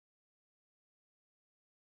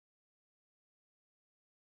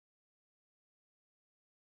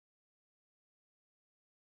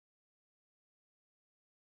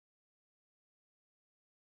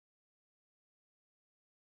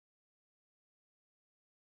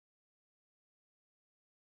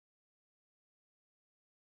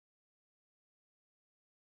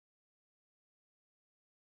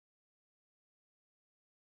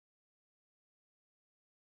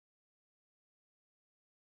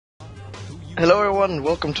Hello everyone,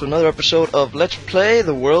 welcome to another episode of Let's Play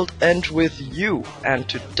The World Ends With You. And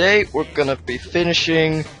today we're gonna be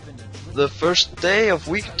finishing the first day of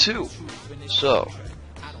week 2. So,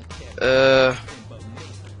 yeah,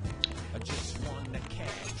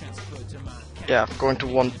 I'm going to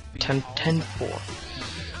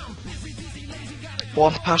 110.10.4.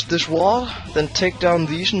 Walk past this wall, then take down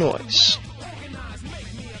these noise.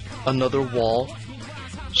 Another wall.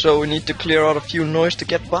 So we need to clear out a few noise to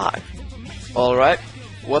get by. Alright,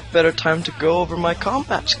 what better time to go over my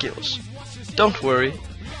combat skills? Don't worry,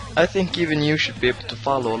 I think even you should be able to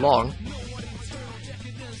follow along.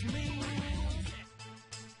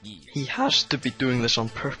 He has to be doing this on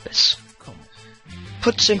purpose.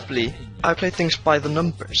 Put simply, I play things by the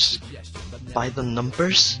numbers. By the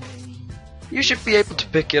numbers? You should be able to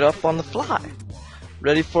pick it up on the fly.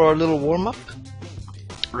 Ready for our little warm-up?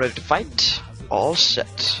 Ready to fight? All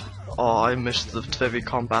set. Oh, I missed the TWEWY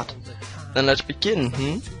combat. Then let's begin,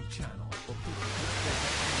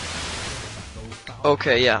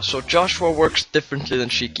 Okay, yeah, so Joshua works differently than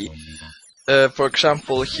Shiki. For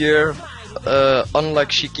example, here,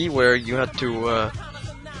 unlike Shiki, where you had to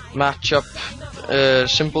match up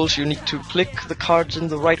symbols, you need to click the cards in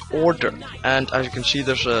the right order. And as you can see,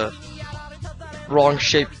 there's a wrong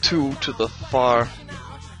shape 2 to the far...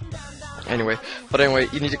 Anyway,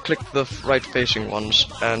 you need to click the right facing ones,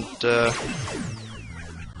 and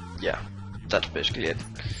yeah, that's basically it.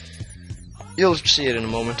 You'll see it in a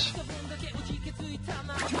moment.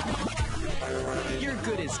 You're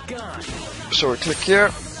good as gone. So we click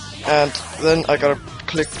here, and then I gotta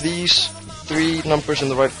click these 3 numbers in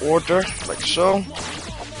the right order, like so.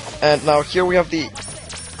 And now here we have the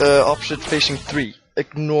opposite facing 3.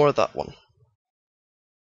 Ignore that one.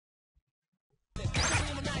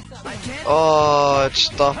 Oh, it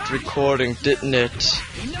stopped recording, didn't it?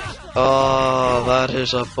 Oh, that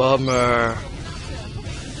is a bummer.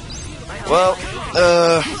 Well,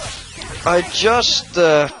 I just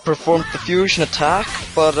performed the fusion attack,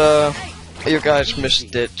 but you guys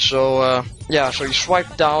missed it. So yeah, so you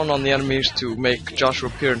swipe down on the enemies to make Joshua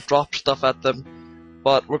appear and drop stuff at them.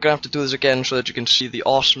 But we're gonna have to do this again so that you can see the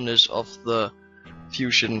awesomeness of the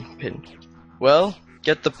fusion pin. Well,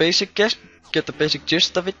 get the basic gist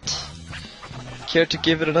of it. Care to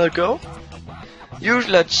give it another go?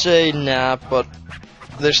 Usually I'd say nah, but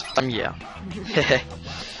this time yeah.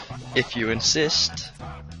 If you insist.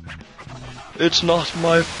 It's not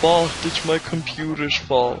my fault, it's my computer's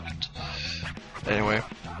fault. Anyway.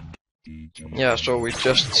 Yeah, so we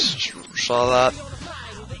just saw that.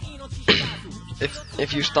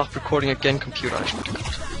 If you stop recording again, computer, I swear to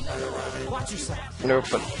God. No,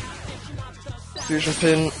 but fusion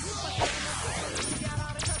pin.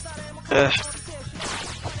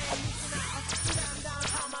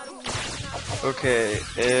 Okay,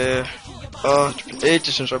 oh, it's been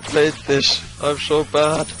ages since I played this. I'm so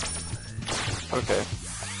bad. Okay.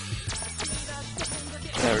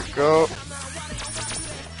 There we go.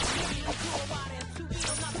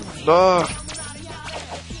 No.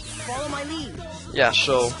 Follow my lead. Yeah,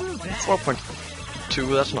 so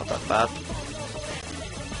 4.2, that's not that bad.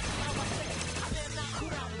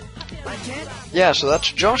 Yeah, so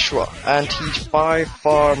that's Joshua, and he's by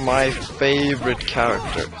far my favorite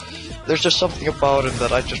character. There's just something about him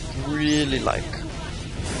that I just really like.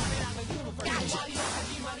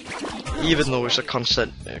 Even though he's a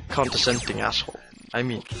condescending asshole. I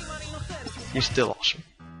mean, he's still awesome.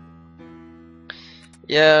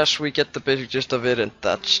 Yes, we get the basic gist of it, and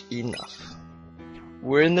that's enough.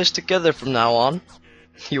 We're in this together from now on.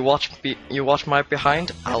 You watch my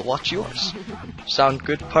behind, I'll watch yours. Sound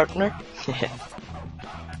good, partner?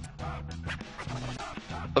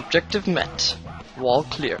 Objective met. Wall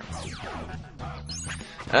clear.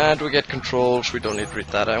 And we get controls, we don't need to read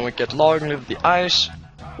that, and we get Long Live the Ice,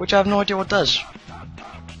 which I have no idea what does.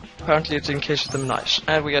 Apparently it's in case of them nice.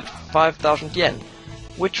 And we get 5,000 yen,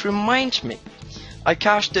 which reminds me, I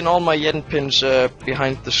cashed in all my yen pins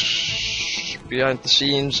behind the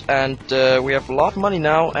scenes, and we have a lot of money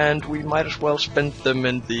now, and we might as well spend them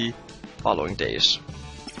in the following days.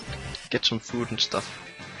 Get some food and stuff.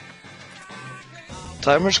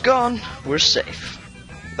 Timer's gone, we're safe.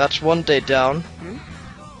 That's 1 day down.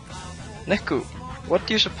 Neku, what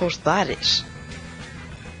do you suppose that is?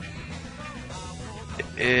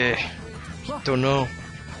 Don't know.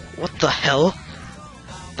 What the hell?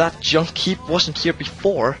 That junk heap wasn't here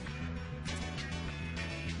before.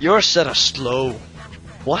 You're set as slow.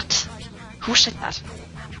 What? Who said that?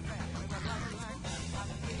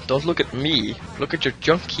 Don't look at me. Look at your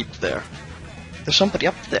junk heap there. There's somebody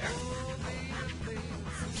up there.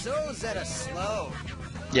 So Zeta slow.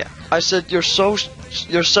 Yeah. I said you're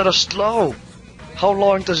set of slow. How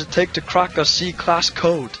long does it take to crack a C-class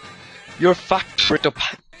code? You're factoring up.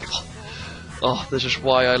 Oh, this is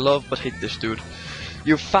why I love but hate this dude.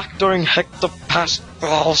 You factoring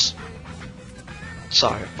hectopascals.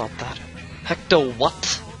 Sorry about that. Hecto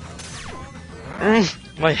what?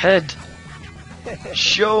 My head.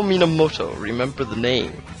 Sho Minamoto, remember the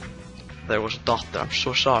name. There was a dot there, I'm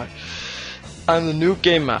so sorry. I'm the new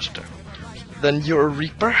game master. Then you're a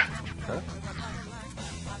Reaper? Huh?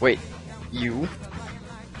 Wait, you?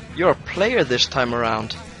 You're a player this time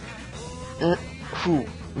around. Who?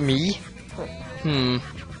 Me?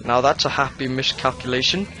 Now that's a happy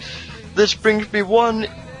miscalculation. This brings me one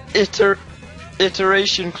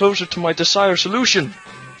iteration closer to my desired solution.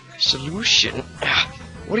 Solution?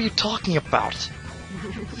 What are you talking about?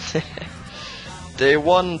 Day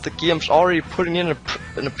one, the game's already putting in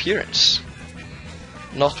an appearance.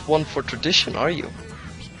 Not one for tradition, are you?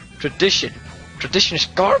 Tradition? Tradition is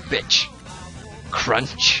garbage.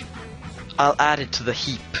 Crunch. I'll add it to the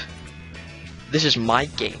heap. This is my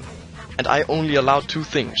game, and I only allow two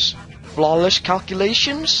things. Flawless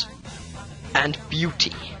calculations and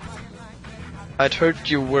beauty. I'd heard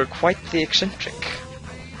you were quite the eccentric.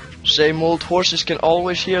 Same old horses can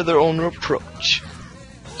always hear their own reproach.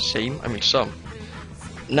 Some.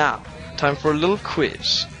 Now, time for a little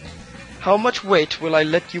quiz. How much weight will I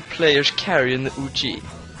let you players carry in the UG?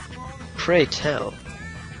 Pray tell.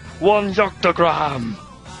 1 yoctogram!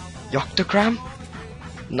 Yoctogram?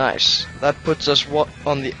 Nice. That puts us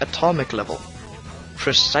on the atomic level.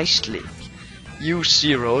 Precisely. You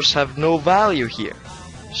zeros have no value here.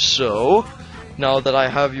 So, now that I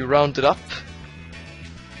have you rounded up...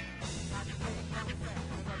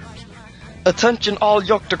 Attention all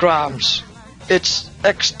yoctograms! It's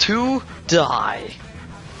X2 die.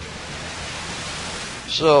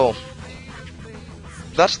 So,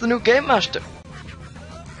 that's the new Game Master.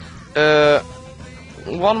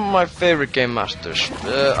 One of my favorite Game Masters.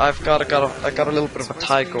 I got a little bit of a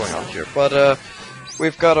tie going on here, but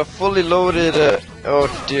we've got a fully loaded. Oh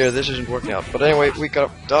dear, this isn't working out. But anyway, we got.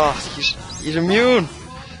 He's immune.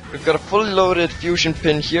 We've got a fully loaded fusion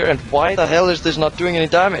pin here, and why the hell is this not doing any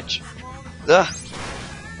damage?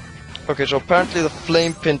 Okay, so apparently the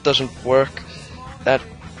flame pin doesn't work. And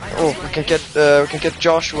we can get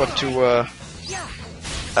Joshua to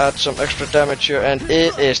add some extra damage here, and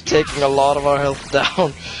it is taking a lot of our health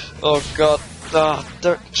down. Oh god,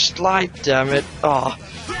 slide, damn it. I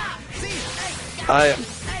am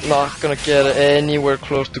not gonna get anywhere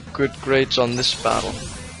close to good grades on this battle.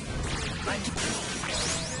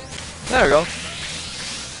 There we go.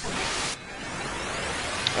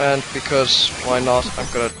 And because why not, I'm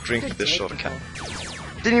gonna drink this soda can.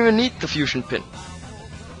 Didn't even need the fusion pin.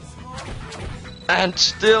 And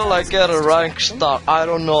still I get a rank star. I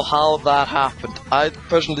don't know how that happened. I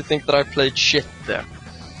personally think that I played shit there.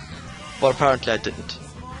 But apparently I didn't.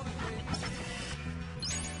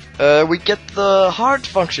 We get the hard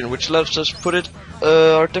function, which lets us put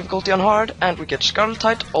our difficulty on hard, and we get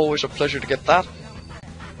Scarletite, always a pleasure to get that.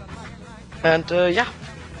 And yeah,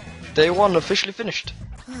 day one officially finished.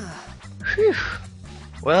 Whew.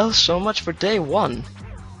 Well, so much for day one.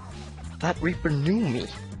 That Reaper knew me.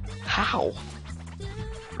 How?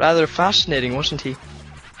 Rather fascinating, wasn't he?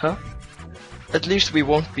 Huh? At least we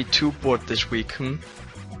won't be too bored this week,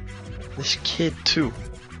 This kid, too.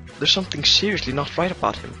 There's something seriously not right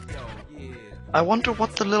about him. I wonder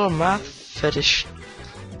what the little math fetishist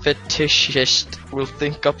will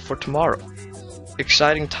think up for tomorrow.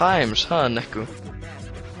 Exciting times, huh, Neku?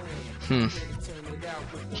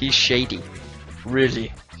 He's shady.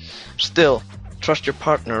 Really. Still, trust your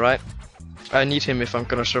partner, right? I need him if I'm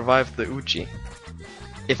gonna survive the Uchi.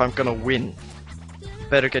 If I'm gonna win.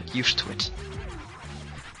 Better get used to it.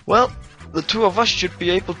 Well, the two of us should be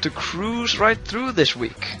able to cruise right through this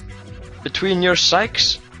week. Between your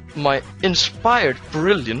psychs, my inspired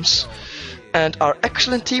brilliance, and our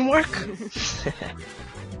excellent teamwork.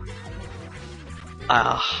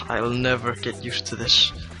 I'll never get used to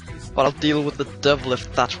this. But I'll deal with the devil if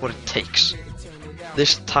that's what it takes.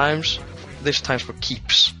 This time's for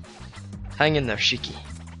keeps. Hang in there, Shiki.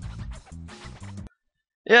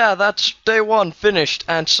 Yeah, that's day one finished,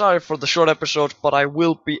 and sorry for the short episode, but I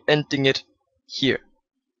will be ending it here.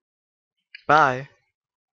 Bye.